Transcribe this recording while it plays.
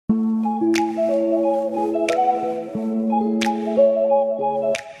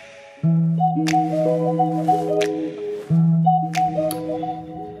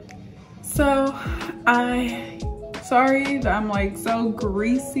like so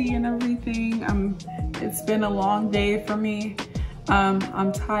greasy and everything. It's been a long day for me.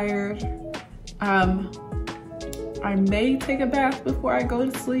 I'm tired. I may take a bath before I go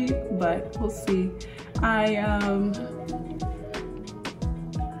to sleep, but we'll see.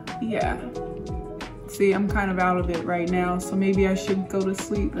 Yeah. See, I'm kind of out of it right now, so maybe I should go to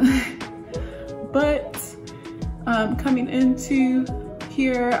sleep. But coming into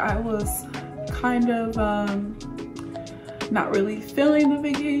here, I was kind of not really feeling the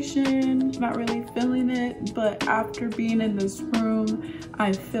vacation, not really feeling it, but after being in this room,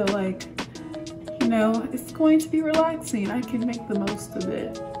 I feel like, you know, it's going to be relaxing. I can make the most of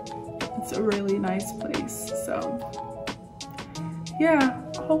it. It's a really nice place. So yeah,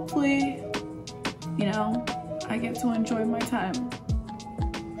 hopefully, you know, I get to enjoy my time.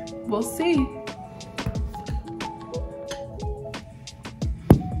 We'll see.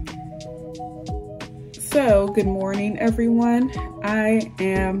 So, good morning, everyone. I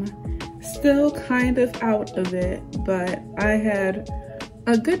am still kind of out of it, but I had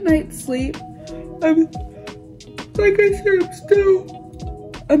a good night's sleep. Like I said,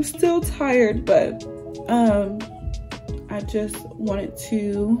 I'm still tired, but I just wanted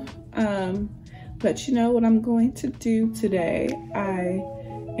to let you know what I'm going to do today. I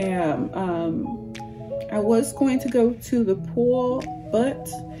was going to go to the pool, but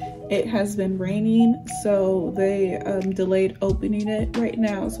it has been raining, so they delayed opening it right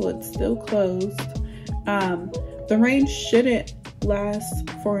now, so it's still closed. The rain shouldn't last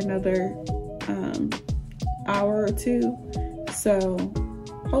for another hour or two, so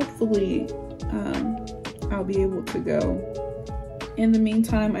hopefully I'll be able to go. In the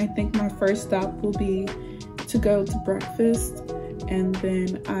meantime, I think my first stop will be to go to breakfast, and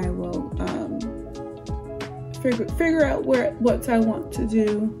then I will figure out what I want to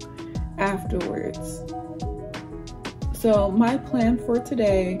do afterwards. So my plan for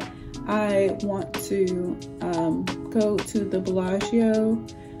today, I want to go to the Bellagio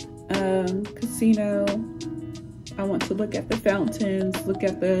casino. I want to look at the fountains, look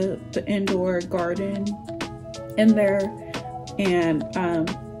at the indoor garden in there, and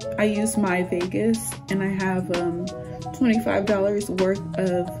I use My Vegas, and I have $25 worth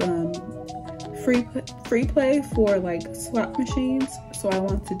of free play for like slot machines, so I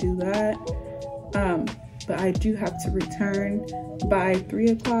want to do that. But I do have to return by 3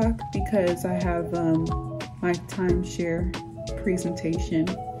 o'clock because I have my timeshare presentation.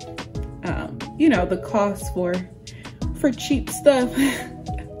 You know, the cost for cheap stuff,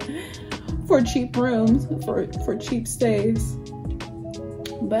 for cheap rooms, for cheap stays.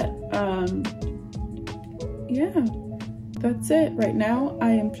 But yeah, that's it. Right now,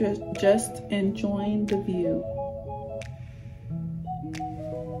 I am just enjoying the view.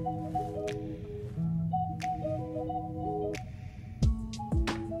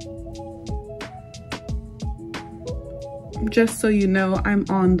 Just so you know, I'm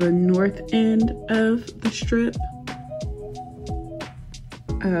on the north end of the strip.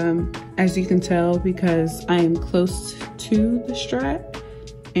 As you can tell, because I am close to the Strat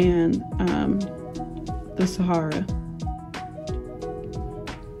and the Sahara.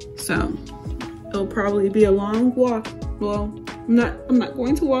 So it'll probably be a long walk. Well, I'm not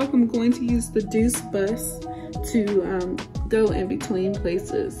going to walk. I'm going to use the Deuce bus to go in between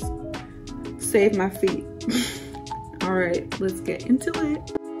places. Save my feet. All right, let's get into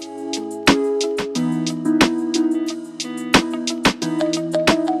it.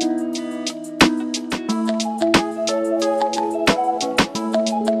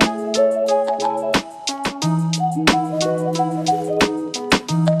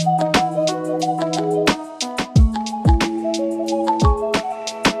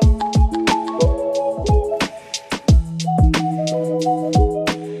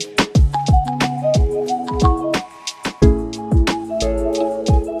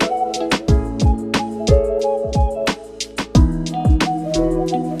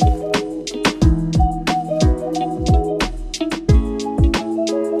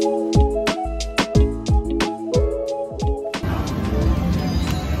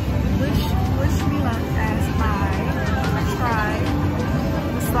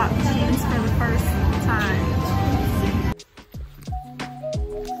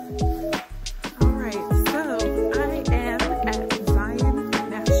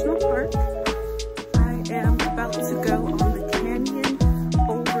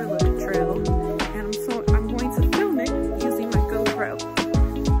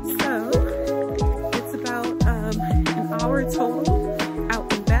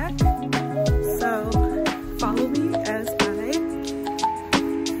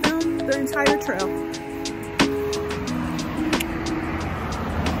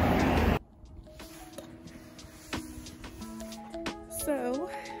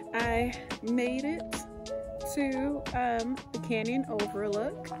 I made it to the canyon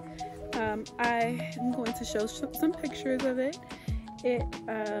overlook. I am going to show some pictures of it.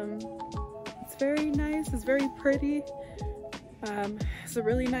 It's very nice, it's very pretty. It's a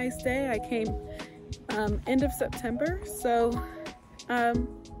really nice day. I came end of September, so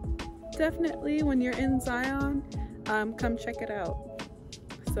definitely when you're in Zion, come check it out.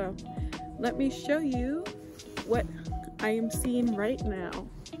 So let me show you what I am seeing right now.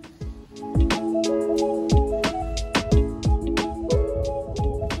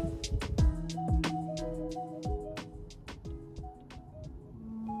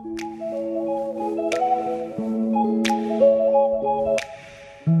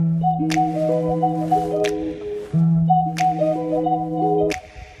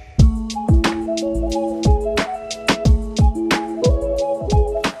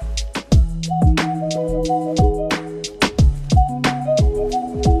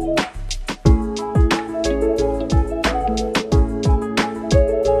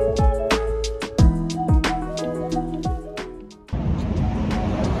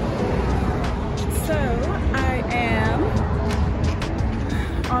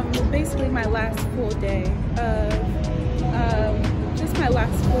 Basically my last full day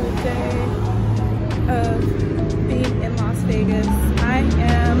of being in Las Vegas. I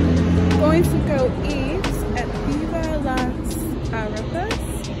am going to go eat at Viva Las Arepas.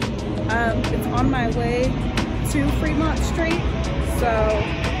 It's on my way to Fremont Street, so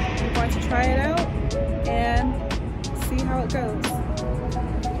I'm going to try it out and see how it goes.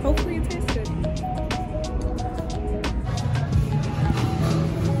 Hopefully it tastes good.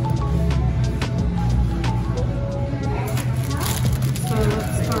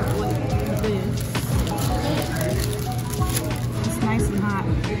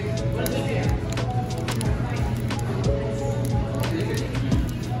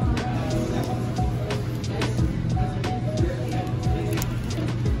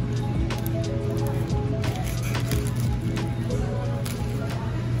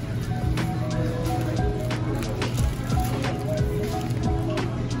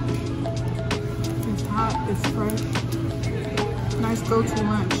 It's fresh. Nice go-to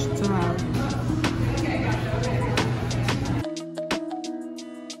lunch to have.